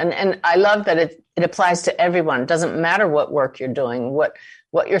beautiful. And I love that it applies to everyone. It doesn't matter what work you're doing, what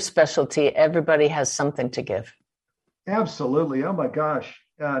your specialty, everybody has something to give. Absolutely. Oh my gosh.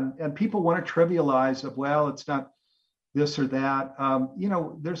 And people want to trivialize of, well, it's not this or that.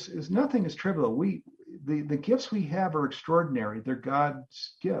 There's nothing is trivial. The gifts we have are extraordinary. They're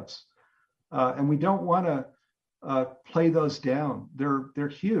God's gifts. And we don't want to play those down. They're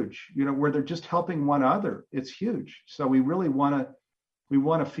huge, where they're just helping one other. It's huge. So we really want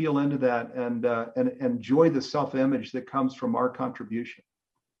to feel into that and enjoy the self-image that comes from our contribution.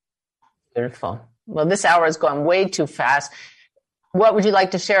 Beautiful. Well, this hour has gone way too fast. What would you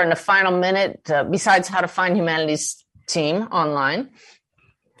like to share in the final minute, besides how to find Humanities Team online?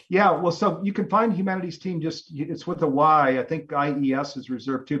 Yeah, well, so you can find Humanities Team, it's with a Y. I think IES is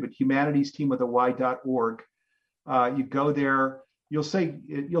reserved too, but humanitiesteam.org. You go there, you'll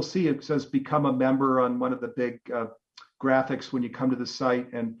see it says become a member on one of the big graphics when you come to the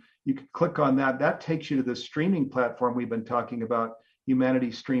site, and you can click on that. That takes you to the streaming platform we've been talking about,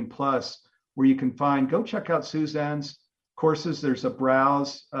 Humanities Stream Plus, where you can go check out Suzanne's courses. There's a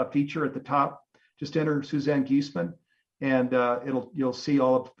browse feature at the top. Just enter Suzanne Giesemann, and you'll see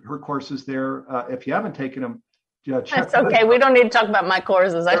all of her courses there. If you haven't taken them, that's okay. We don't need to talk about my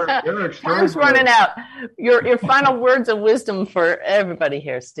courses. Time's running out. Your final words of wisdom for everybody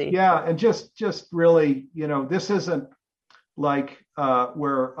here, Steve. Yeah, and just really, this isn't like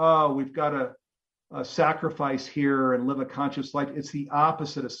where we've got to sacrifice here and live a conscious life. It's the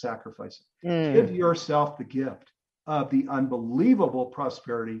opposite of sacrificing. Give yourself the gift. of the unbelievable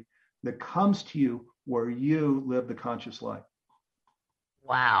prosperity that comes to you where you live the conscious life.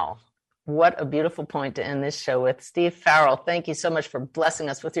 Wow. What a beautiful point to end this show with. Steve Farrell, thank you so much for blessing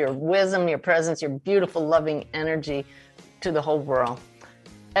us with your wisdom, your presence, your beautiful, loving energy to the whole world.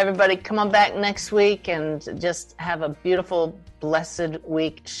 Everybody, come on back next week and just have a beautiful, blessed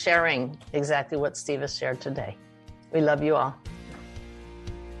week sharing exactly what Steve has shared today. We love you all.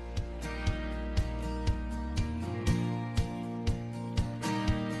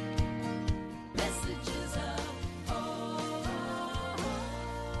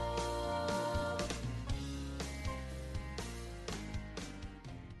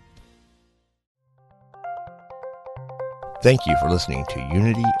 Thank you for listening to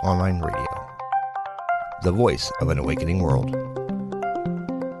Unity Online Radio, the voice of an awakening world.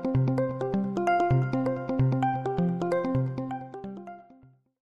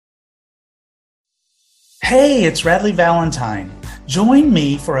 Hey, it's Radley Valentine. Join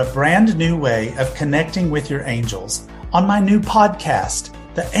me for a brand new way of connecting with your angels on my new podcast,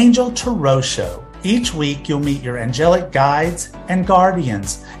 The Angel Tarot Show. Each week, you'll meet your angelic guides and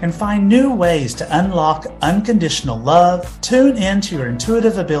guardians and find new ways to unlock unconditional love, tune into your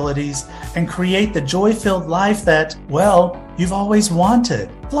intuitive abilities, and create the joy-filled life that, well, you've always wanted.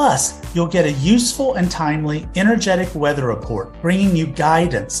 Plus, you'll get a useful and timely energetic weather report, bringing you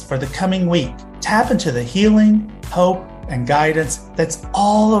guidance for the coming week. Tap into the healing, hope, and guidance that's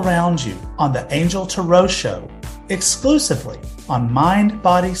all around you on the Angel Tarot Show, exclusively on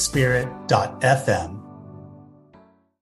mindbodyspirit.fm.